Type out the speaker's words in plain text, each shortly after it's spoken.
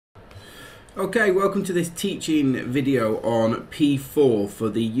Okay, welcome to this teaching video on P4 for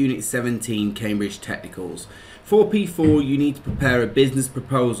the Unit 17 Cambridge Technicals. For P4 you need to prepare a business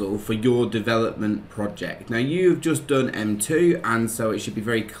proposal for your development project. Now you've just done M2 and so it should be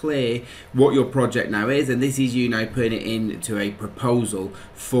very clear what your project now is, and this is you now putting it into a proposal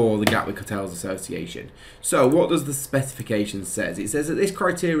for the Gatwick Hotels Association. So what does the specification says? It says that this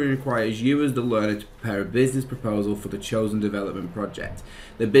criterion requires you as the learner to prepare a business proposal for the chosen development project.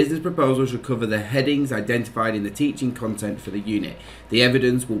 The business proposal should cover the headings identified in the teaching content for the unit. The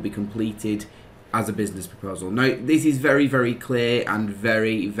evidence will be completed as a business proposal. Now, this is very, very clear and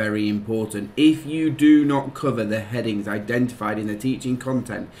very, very important. If you do not cover the headings identified in the teaching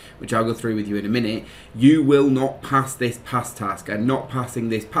content, which I'll go through with you in a minute, you will not pass this past task, and not passing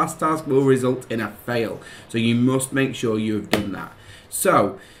this past task will result in a fail. So you must make sure you have done that.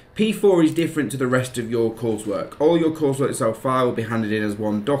 So, P4 is different to the rest of your coursework. All your coursework so far will be handed in as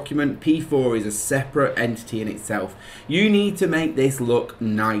one document. P4 is a separate entity in itself. You need to make this look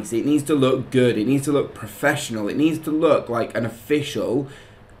nice. It needs to look good. It needs to look professional. It needs to look like an official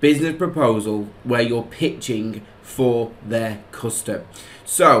business proposal where you're pitching for their customer.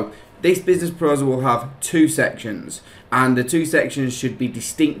 So, this business proposal will have two sections, and the two sections should be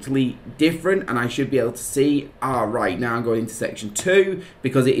distinctly different, and I should be able to see, right, now I'm going into section 2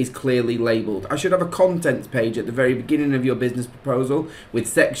 because it is clearly labelled. I should have a contents page at the very beginning of your business proposal with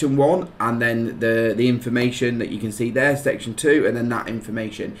section 1 and then the information that you can see there, section 2, and then that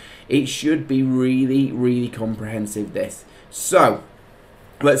information. It should be really, really comprehensive, this. So,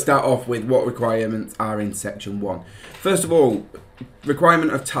 let's start off with what requirements are in section 1. First of all,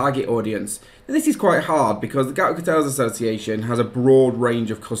 requirement of target audience. Now, this is quite hard because the Gatwick Hotels Association has a broad range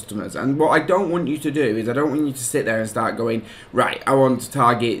of customers, and what I don't want you to do is I don't want you to sit there and start going, right, I want to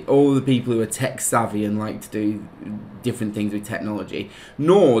target all the people who are tech savvy and like to do different things with technology,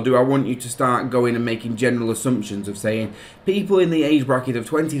 nor do I want you to start going and making general assumptions of saying people in the age bracket of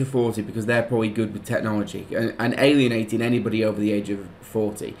 20 to 40 because they're probably good with technology, and alienating anybody over the age of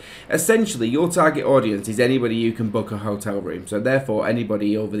 40. Essentially, your target audience is anybody who can book a hotel room, so therefore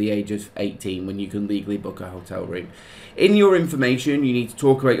anybody over the age of 18 when you can legally book a hotel room. In your information, you need to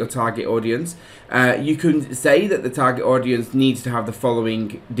talk about your target audience. You can say that the target audience needs to have the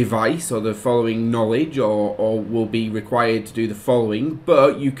following device or the following knowledge, or will be required to do the following,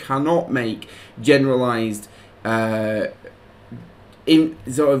 but you cannot make generalized in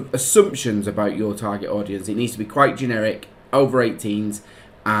sort of assumptions about your target audience. It needs to be quite generic, over 18s,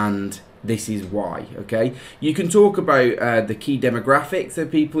 and this is why. Okay, you can talk about the key demographics of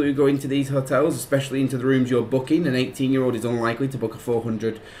people who go into these hotels, especially into the rooms you're booking. An 18-year-old is unlikely to book a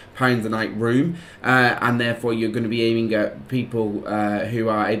 £400 a night room, and therefore you're going to be aiming at people who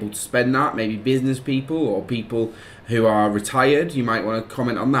are able to spend that, maybe business people or people who are retired. You might want to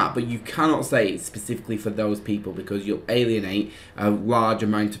comment on that, but you cannot say it's specifically for those people because you'll alienate a large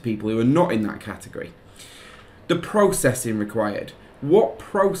amount of people who are not in that category. The processing required. What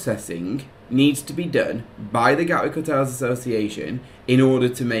processing needs to be done by the Gatwick Hotels Association in order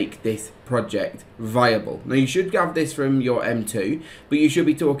to make this project viable? Now, you should have this from your M2, but you should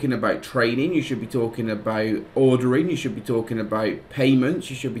be talking about training, you should be talking about ordering, you should be talking about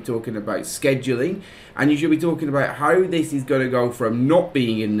payments, you should be talking about scheduling, and you should be talking about how this is going to go from not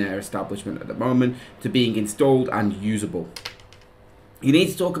being in their establishment at the moment to being installed and usable. You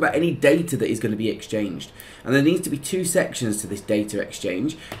need to talk about any data that is going to be exchanged. And there needs to be two sections to this data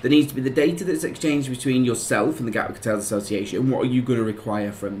exchange. There needs to be the data that's exchanged between yourself and the Gatwick Hotels Association. What are you going to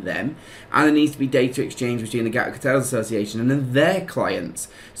require from them? And there needs to be data exchange between the Gatwick Hotels Association and then their clients.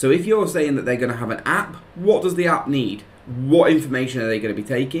 So if you're saying that they're going to have an app, what does the app need? What information are they going to be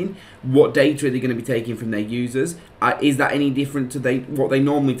taking? What data are they going to be taking from their users? Is that any different to what they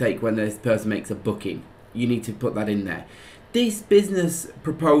normally take when this person makes a booking? You need to put that in there. This business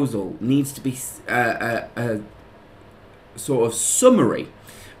proposal needs to be a sort of summary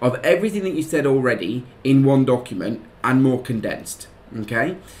of everything that you said already in one document and more condensed.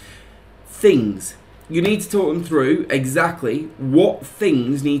 Okay? Things. You need to talk them through exactly what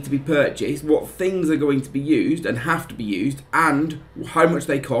things need to be purchased, what things are going to be used and have to be used, and how much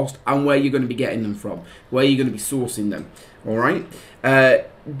they cost and where you're going to be getting them from, where you're going to be sourcing them. Alright?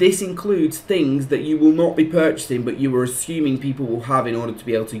 This includes things that you will not be purchasing but you are assuming people will have in order to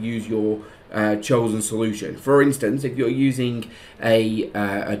be able to use your chosen solution. For instance, if you're using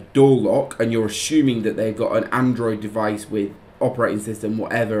a door lock and you're assuming that they've got an Android device with operating system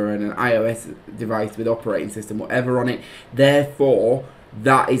whatever and an iOS device with operating system whatever on it, therefore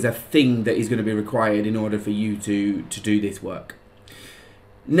that is a thing that is going to be required in order for you to do this work.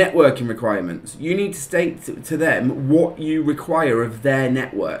 Networking requirements. You need to state to them what you require of their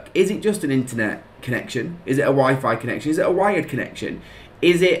network. Is it just an internet connection? Is it a Wi-Fi connection? Is it a wired connection?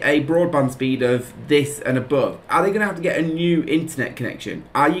 Is it a broadband speed of this and above? Are they going to have to get a new internet connection?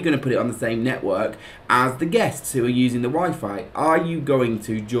 Are you going to put it on the same network as the guests who are using the Wi-Fi? Are you going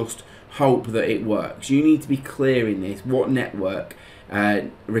to just hope that it works? You need to be clear in this. What network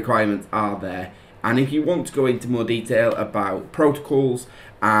requirements are there? And if you want to go into more detail about protocols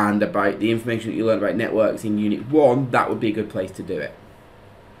and about the information that you learn about networks in Unit 1, that would be a good place to do it.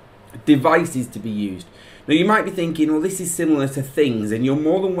 Devices to be used. Now you might be thinking, well, this is similar to things, and you're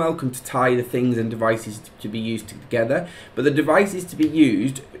more than welcome to tie the things and devices to be used together, but the devices to be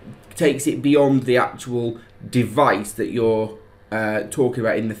used takes it beyond the actual device that you're talking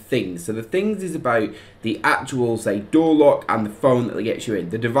about in the things. So the things is about the actual, say, door lock and the phone that gets you in.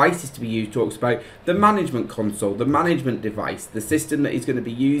 The devices to be used talks about the management console, the management device, the system that is going to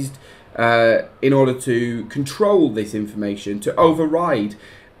be used in order to control this information, to override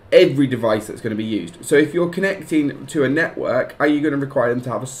every device that's going to be used. So if you're connecting to a network, are you going to require them to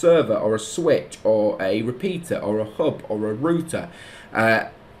have a server or a switch or a repeater or a hub or a router?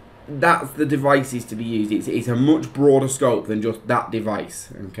 That's the devices to be used. It's a much broader scope than just that device,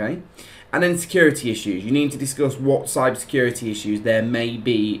 okay? And then security issues. You need to discuss what cybersecurity issues there may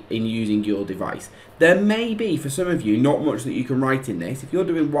be in using your device. There may be, for some of you, not much that you can write in this. If you're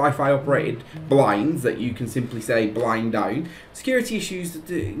doing Wi-Fi operated blinds that you can simply say blind down, security issues,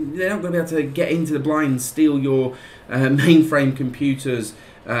 they're not going to be able to get into the blinds, steal your mainframe computer's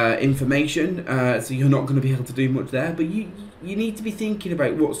information, so you're not going to be able to do much there. But you need to be thinking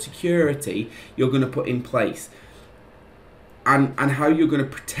about what security you're going to put in place and how you're going to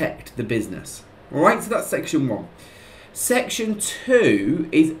protect the business. Alright, so that's section 1. Section 2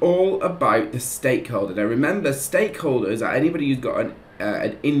 is all about the stakeholder. Now remember, stakeholders are anybody who's got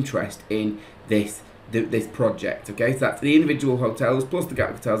an interest in this project. Okay, so that's the individual hotels plus the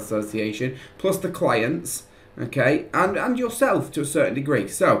Gatwick Hotels Association plus the clients. Okay, and yourself to a certain degree.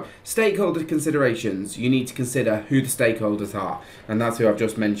 So, stakeholder considerations, you need to consider who the stakeholders are, and that's who I've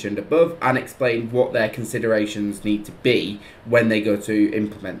just mentioned above, and explain what their considerations need to be when they go to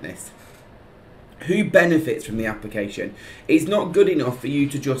implement this. Who benefits from the application? It's not good enough for you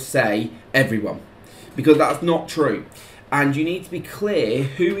to just say everyone, because that's not true. And you need to be clear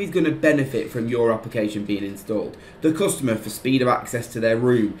who is going to benefit from your application being installed. The customer for speed of access to their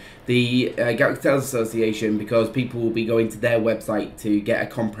room. The Gatwick Hotels Association because people will be going to their website to get a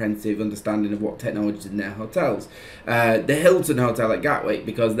comprehensive understanding of what technology is in their hotels. The Hilton Hotel at Gatwick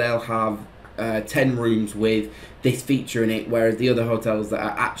because they'll have 10 rooms with this feature in it, whereas the other hotels that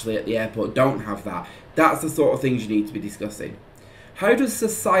are actually at the airport don't have that. That's the sort of things you need to be discussing. How does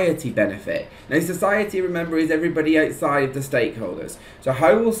society benefit? Now society, remember, is everybody outside of the stakeholders. So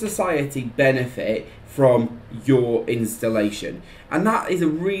how will society benefit from your installation? And that is a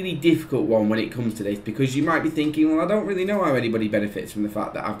really difficult one when it comes to this, because you might be thinking, well, I don't really know how anybody benefits from the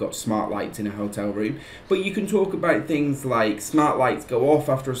fact that I've got smart lights in a hotel room. But you can talk about things like smart lights go off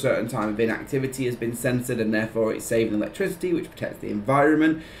after a certain time of inactivity has been censored, and therefore it's saving electricity, which protects the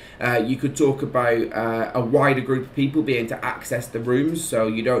environment. You could talk about a wider group of people being able to access the rooms, so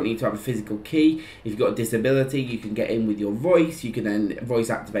you don't need to have a physical key. If you've got a disability, you can get in with your voice. You can then voice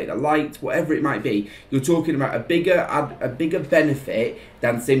activate the lights, whatever it might be. You're talking about a bigger benefit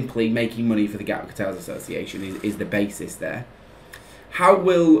than simply making money for the Gatwick Hotels Association is the basis there. How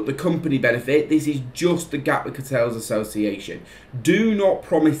will the company benefit? This is just the Gatwick Hotels Association. Do not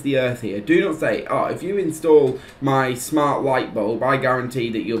promise the earth here. Do not say, oh, if you install my smart light bulb, I guarantee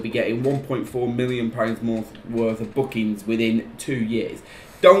that you'll be getting £1.4 million more worth of bookings within 2 years.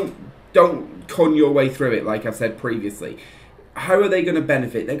 Don't con your way through it, like I've said previously. How are they going to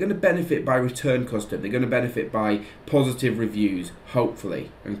benefit? They're going to benefit by return custom. They're going to benefit by positive reviews,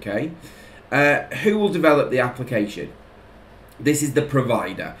 hopefully. Okay. Who will develop the application? This is the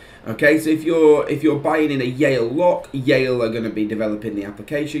provider. Okay, so if you're buying in a Yale lock, Yale are going to be developing the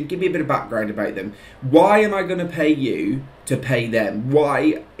application. Give me a bit of background about them. Why am I going to pay you to pay them?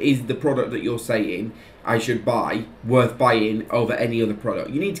 Why is the product that you're saying I should buy worth buying over any other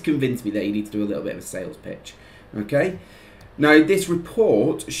product? You need to convince me that you need to do a little bit of a sales pitch. Okay. Now, this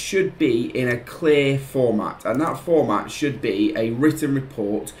report should be in a clear format, and that format should be a written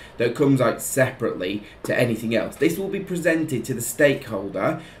report that comes out separately to anything else. This will be presented to the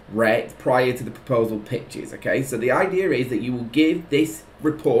stakeholder rep prior to the proposal pitches, okay? So the idea is that you will give this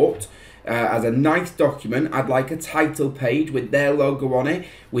report as a nice document. I'd like a title page with their logo on it,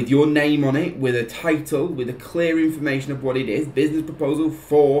 with your name on it, with a title, with a clear information of what it is, business proposal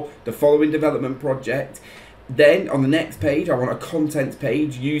for the following development project. Then on the next page, I want a contents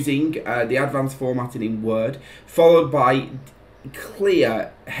page using the advanced formatting in Word, followed by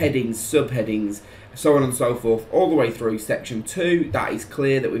clear headings, subheadings, so on and so forth, all the way through section 2. That is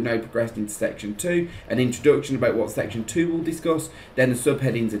clear that we've now progressed into section 2, an introduction about what section 2 will discuss, then the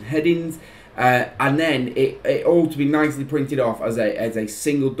subheadings and headings, and then it all to be nicely printed off as a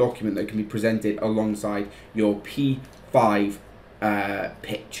single document that can be presented alongside your P5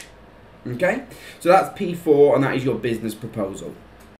 pitch. Okay, so that's P4, and that is your business proposal.